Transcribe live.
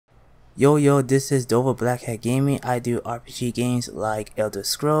Yo, this is Dova Blackhat Gaming. I do RPG games like Elder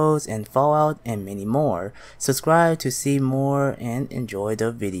Scrolls and Fallout and many more. Subscribe to see more and enjoy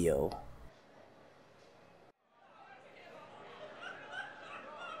the video.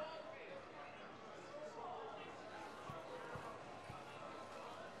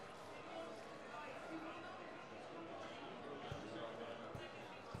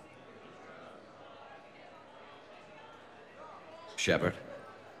 Shepard.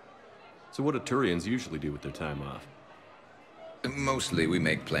 So what do Turians usually do with their time off? Mostly we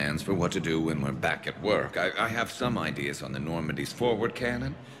make plans for what to do when we're back at work. I have some ideas on the Normandy's forward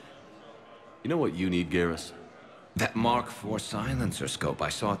cannon. You know what you need, Garrus? That Mark IV silencer scope I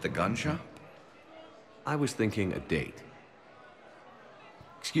saw at the gun shop? I was thinking a date.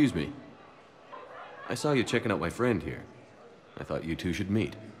 Excuse me. I saw you checking out my friend here. I thought you two should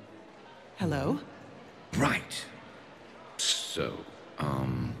meet. Hello? Right. So,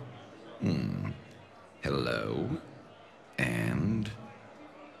 hello, and,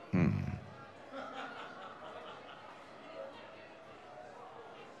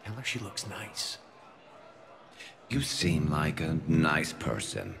 Tell her she looks nice. You seem like a nice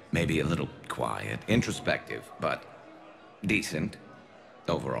person. Maybe a little quiet, introspective, but decent,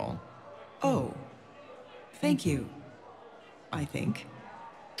 overall. Oh. Thank you. I think.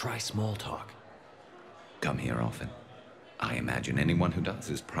 Try small talk. Come here often. I imagine anyone who does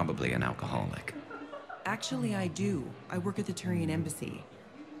is probably an alcoholic. Actually, I do. I work at the Turian embassy.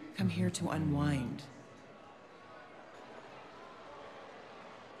 Come here to unwind.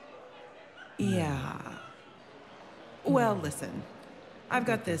 Yeah. Well, listen. I've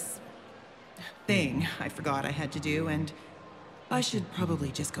got this thing I forgot I had to do, and I should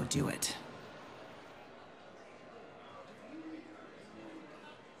probably just go do it.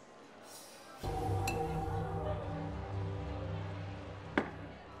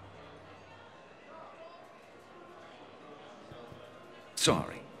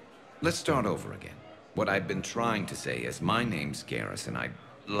 Sorry. Let's start over again. What I've been trying to say is my name's Garrus, and I'd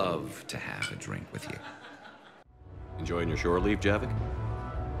love to have a drink with you. Enjoying your shore leave, Javik?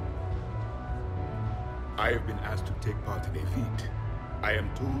 I have been asked to take part in a feat. I am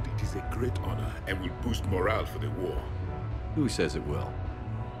told it is a great honor and will boost morale for the war. Who says it will?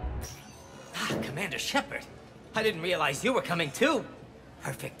 Commander Shepard, I didn't realize you were coming too.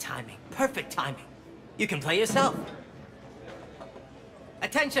 Perfect timing, perfect timing. You can play yourself.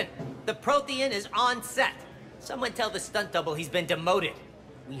 Attention! The Prothean is on set. Someone tell the stunt double he's been demoted.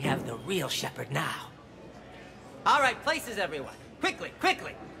 We have the real Shepard now. All right, places everyone. Quickly,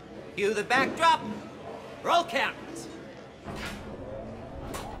 quickly. Cue the backdrop. Roll cameras.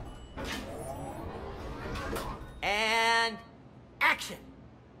 And action.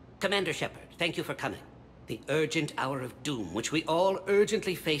 Commander Shepard, thank you for coming. The urgent hour of doom, which we all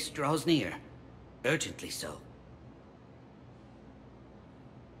urgently face, draws near. Urgently so.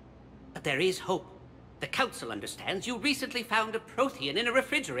 But there is hope. The Council understands you recently found a Prothean in a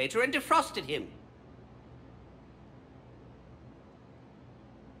refrigerator and defrosted him.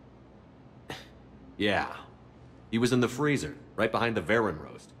 Yeah. He was in the freezer, right behind the Varen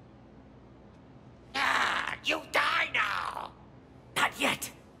roast. Ah, you die now! Not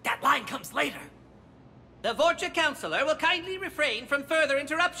yet. That line comes later. The Vorcha Councilor will kindly refrain from further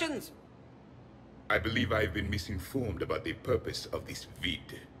interruptions. I believe I have been misinformed about the purpose of this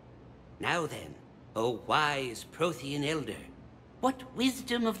vid. Now then, O wise Prothean Elder, what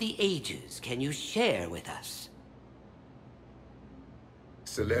wisdom of the ages can you share with us?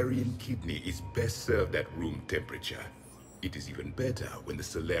 Salarian kidney is best served at room temperature. It is even better when the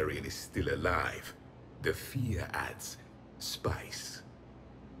Salarian is still alive. The fear adds spice.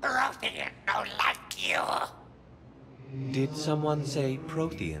 Prothean don't like you. Did someone say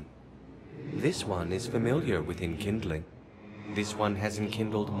Prothean? This one is familiar with enkindling. This one has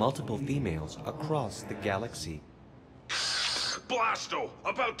enkindled multiple females across the galaxy. Blasto,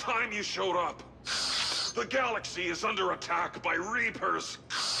 about time you showed up. The galaxy is under attack by Reapers.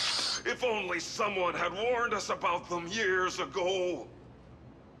 If only someone had warned us about them years ago.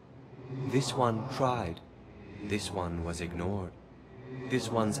 This one tried. This one was ignored. This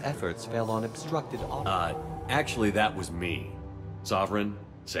one's efforts fell on obstructed Actually that was me. Sovereign,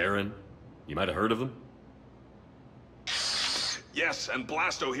 Saren, you might have heard of them? Yes, and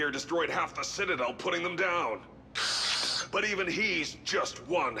Blasto here destroyed half the Citadel, putting them down. But even he's just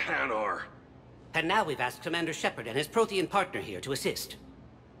one Hanar. And now we've asked Commander Shepard and his Prothean partner here to assist.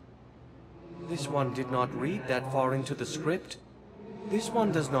 This one did not read that far into the script. This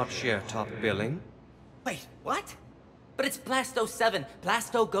one does not share top billing. Wait, what? But it's Blasto 7.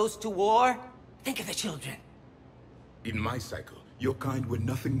 Blasto goes to war? Think of the children. In my cycle, Your kind were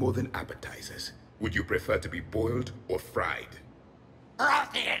nothing more than appetizers. Would you prefer to be boiled or fried?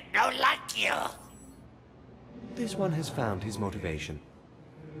 Prothean don't like you. This one has found his motivation.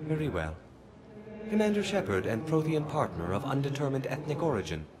 Very well. Commander Shepard and Prothean partner of undetermined ethnic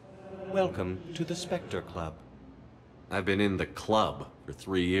origin. Welcome to the Spectre Club. I've been in the club for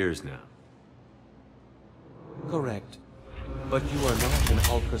 3 years now. Correct. But you are not an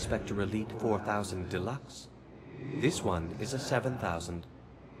Ultra Spectre Elite 4000 Deluxe. This one is a 7000.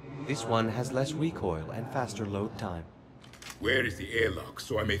 This one has less recoil and faster load time. Where is the airlock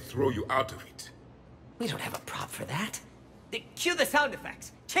so I may throw you out of it? We don't have a prop for that. Cue the sound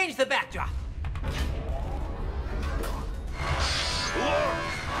effects. Change the backdrop. Look!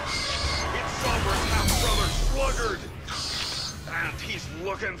 It's Sovereign half-brother Sluggard! And he's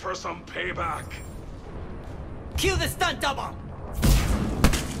looking for some payback. Cue the stunt double.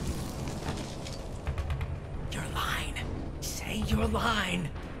 Your line. Say your line.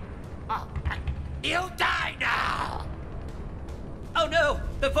 Oh, you die now! Oh no!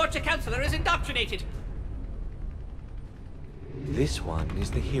 The Vorcha Counselor is indoctrinated! This one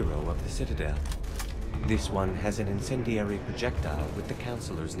is the hero of the Citadel. This one has an incendiary projectile with the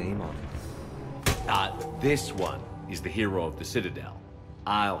Counselor's name on it. This one is the hero of the Citadel.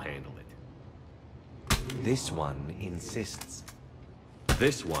 I'll handle it. This one insists.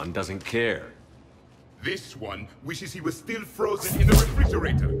 This one doesn't care. This one wishes he was still frozen in the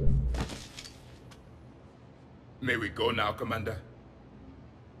refrigerator. May we go now, Commander?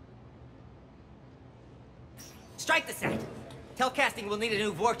 Strike the set. Telcasting will need a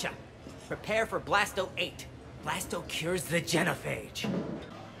new Vorcha. Prepare for Blasto 8. Blasto cures the genophage.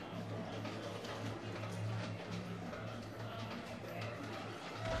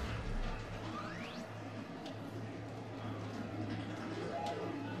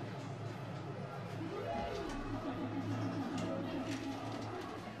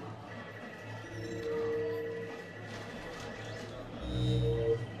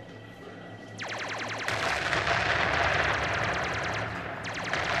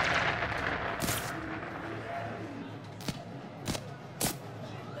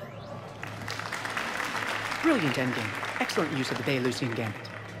 Brilliant endgame. Excellent use of the Belarusian gambit.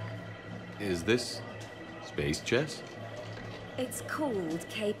 Is this space chess? It's called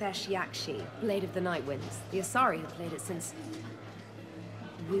Kapesh Yakshi, Blade of the Night Winds. The Asari have played it since...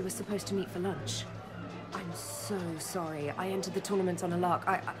 we were supposed to meet for lunch. I'm so sorry. I entered the tournament on a lark.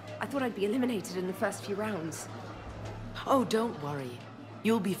 I thought I'd be eliminated in the first few rounds. Oh, don't worry.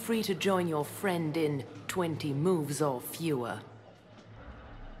 You'll be free to join your friend in 20 moves or fewer.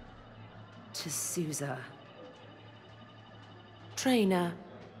 To Sousa. Trainer,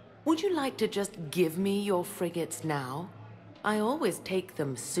 would you like to just give me your frigates now? I always take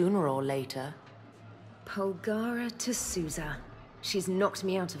them sooner or later. Polgara to Sousa. She's knocked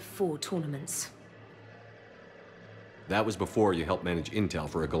me out of 4 tournaments. That was before you helped manage intel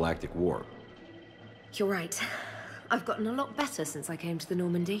for a galactic war. You're right. I've gotten a lot better since I came to the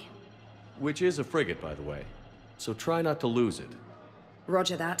Normandy. Which is a frigate, by the way. So try not to lose it.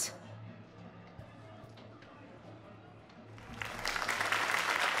 Roger that.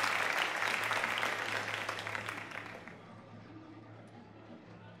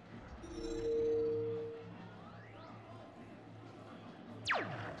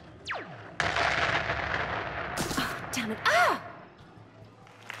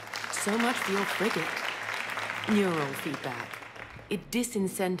 So much for your frigate. Neural feedback. It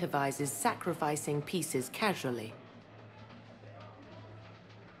disincentivizes sacrificing pieces casually.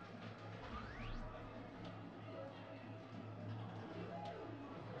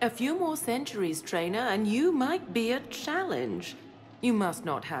 A few more centuries, Trainer, and you might be a challenge. You must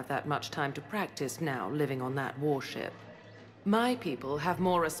not have that much time to practice now, living on that warship. My people have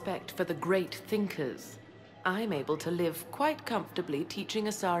more respect for the great thinkers. I'm able to live quite comfortably teaching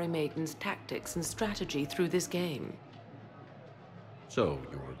Asari maidens tactics and strategy through this game. So,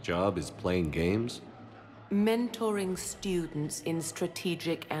 your job is playing games? Mentoring students in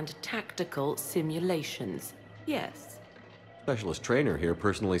strategic and tactical simulations. Yes. Specialist trainer here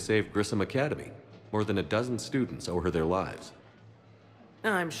personally saved Grissom Academy. More than a dozen students owe her their lives.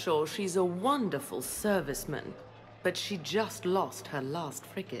 I'm sure she's a wonderful serviceman, but she just lost her last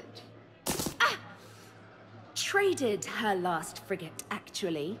frigate. Traded her last frigate,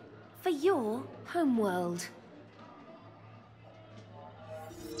 actually, for your homeworld.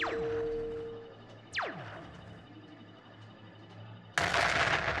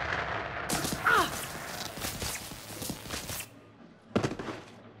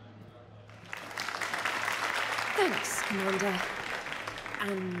 Thanks, Commander.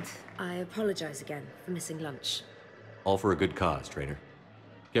 And I apologize again for missing lunch. All for a good cause, traitor.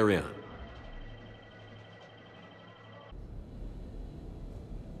 Carry on.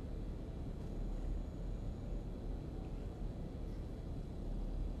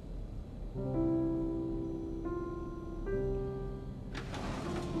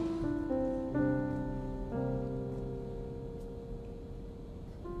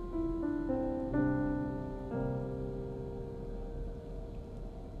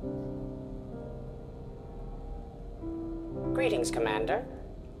 Greetings, Commander.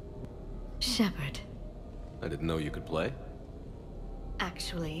 Shepard. I didn't know you could play.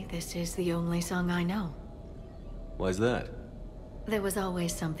 Actually, this is the only song I know. Why's that? There was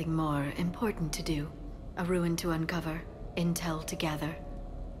always something more important to do. A ruin to uncover, intel to gather,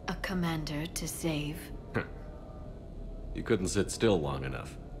 a commander to save. You couldn't sit still long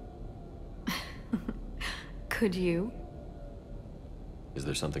enough. Could you? Is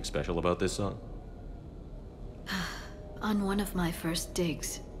there something special about this song? On one of my first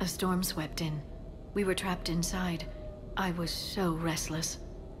digs, a storm swept in. We were trapped inside. I was so restless.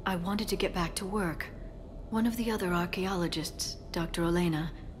 I wanted to get back to work. One of the other archaeologists, Dr.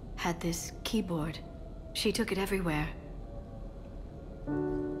 Elena, had this keyboard. She took it everywhere.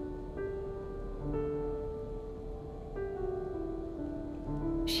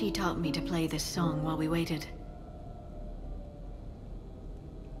 She taught me to play this song while we waited.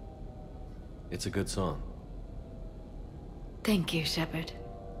 It's a good song. Thank you, Shepard.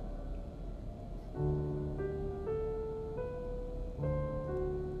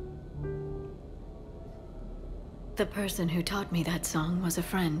 The person who taught me that song was a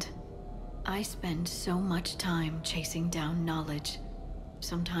friend. I spend so much time chasing down knowledge.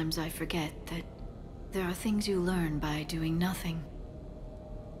 Sometimes I forget that there are things you learn by doing nothing.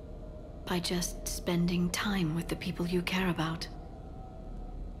 By just spending time with the people you care about.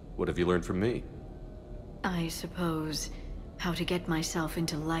 What have you learned from me? I suppose how to get myself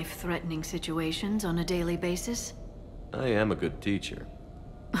into life-threatening situations on a daily basis. I am a good teacher.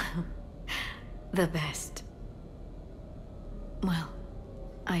 The best. Well,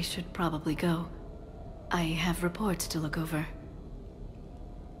 I should probably go. I have reports to look over.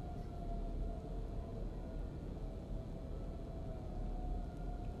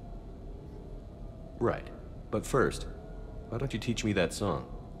 Right. But first, why don't you teach me that song?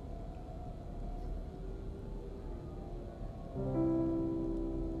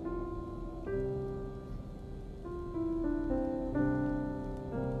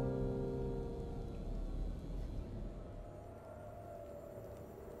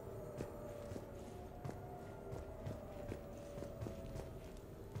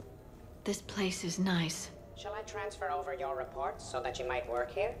 This place is nice. Shall I transfer over your reports so that you might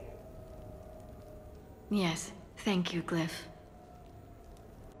work here? Yes, thank you, Glyph.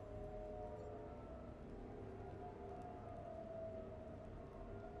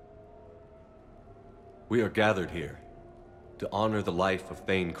 We are gathered here to honor the life of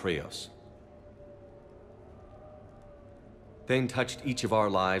Thane Krios. Thane touched each of our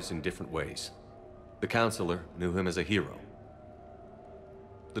lives in different ways. The Counselor knew him as a hero.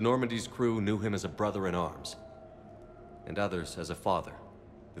 The Normandy's crew knew him as a brother in arms, and others as a father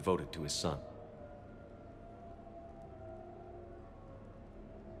devoted to his son.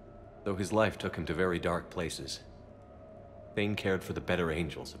 Though his life took him to very dark places, Thane cared for the better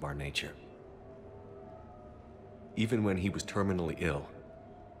angels of our nature. Even when he was terminally ill,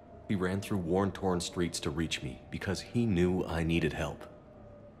 he ran through worn-torn streets to reach me because he knew I needed help.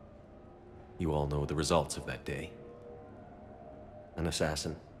 You all know the results of that day. An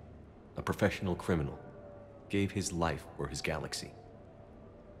assassin, a professional criminal, gave his life for his galaxy.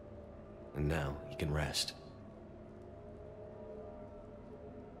 And now he can rest.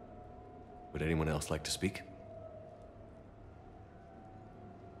 Would anyone else like to speak?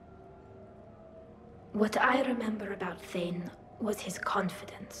 What I remember about Thane was his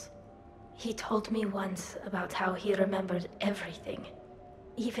confidence. He told me once about how he remembered everything,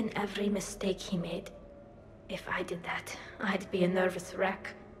 even every mistake he made. If I did that, I'd be a nervous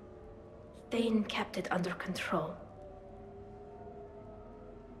wreck. Thane kept it under control.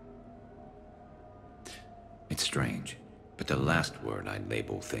 It's strange, but the last word I'd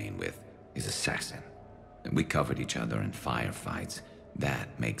label Thane with is assassin. And we covered each other in firefights.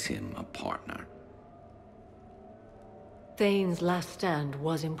 That makes him a partner. Thane's last stand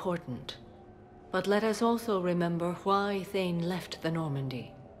was important. But let us also remember why Thane left the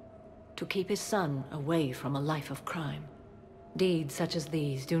Normandy. To keep his son away from a life of crime. Deeds such as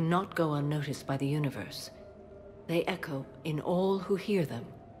these do not go unnoticed by the universe. They echo in all who hear them.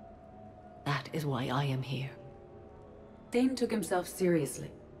 That is why I am here. Thane took himself seriously,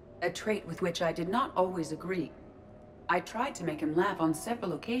 a trait with which I did not always agree. I tried to make him laugh on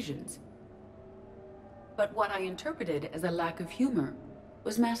several occasions. But what I interpreted as a lack of humor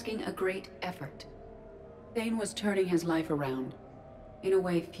was masking a great effort. Thane was turning his life around, in a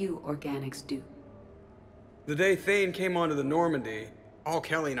way few organics do. The day Thane came onto the Normandy, all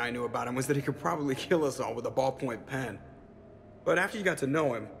Kelly and I knew about him was that he could probably kill us all with a ballpoint pen. But after you got to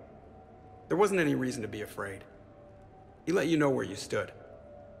know him, there wasn't any reason to be afraid. He let you know where you stood.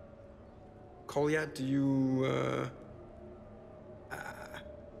 Kolyat, do you,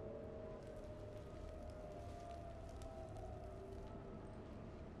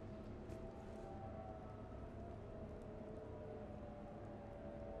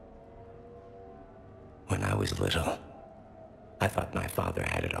 When I was little, I thought my father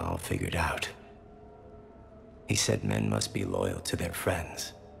had it all figured out. He said men must be loyal to their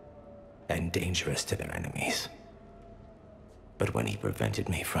friends and dangerous to their enemies. But when he prevented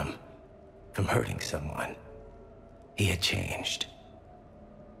me from hurting someone, he had changed.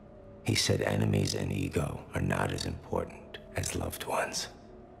 He said enemies and ego are not as important as loved ones.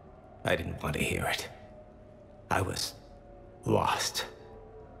 I didn't want to hear it. I was lost.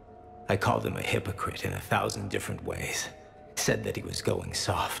 I called him a hypocrite in 1,000 different ways. Said that he was going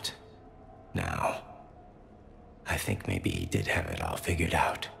soft. Now, I think maybe he did have it all figured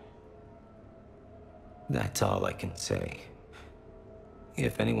out. That's all I can say.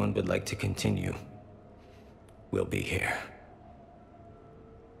 If anyone would like to continue, we'll be here.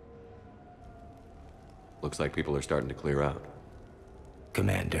 Looks like people are starting to clear out.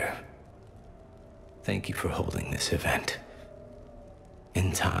 Commander, thank you for holding this event.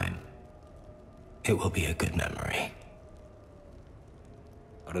 In time, it will be a good memory.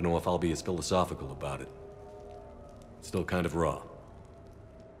 I don't know if I'll be as philosophical about it. It's still kind of raw.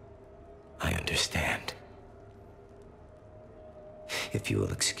 I understand. If you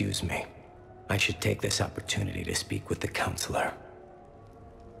will excuse me, I should take this opportunity to speak with the counselor.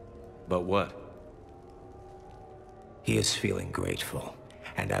 About what? He is feeling grateful,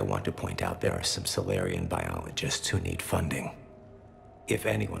 and I want to point out there are some Solarian biologists who need funding. If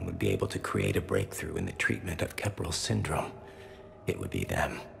anyone would be able to create a breakthrough in the treatment of Keppel syndrome, it would be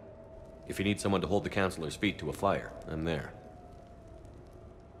them. If you need someone to hold the counselor's feet to a fire, I'm there.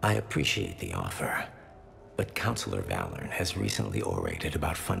 I appreciate the offer, but Counselor Valorn has recently orated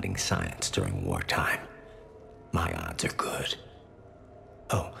about funding science during wartime. My odds are good.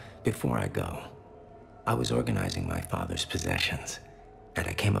 Oh, before I go, I was organizing my father's possessions, and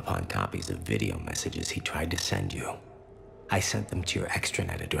I came upon copies of video messages he tried to send you. I sent them to your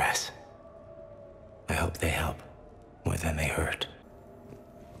extranet address. I hope they help more than they hurt.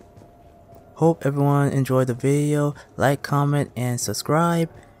 Hope everyone enjoyed the video. Like, comment, and subscribe.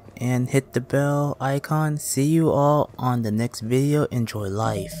 And hit the bell icon. See you all on the next video. Enjoy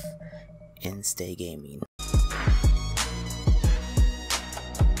life and stay gaming.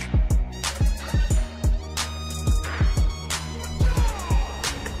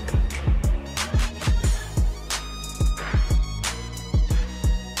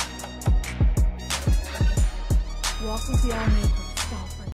 Walk with the All-Maker.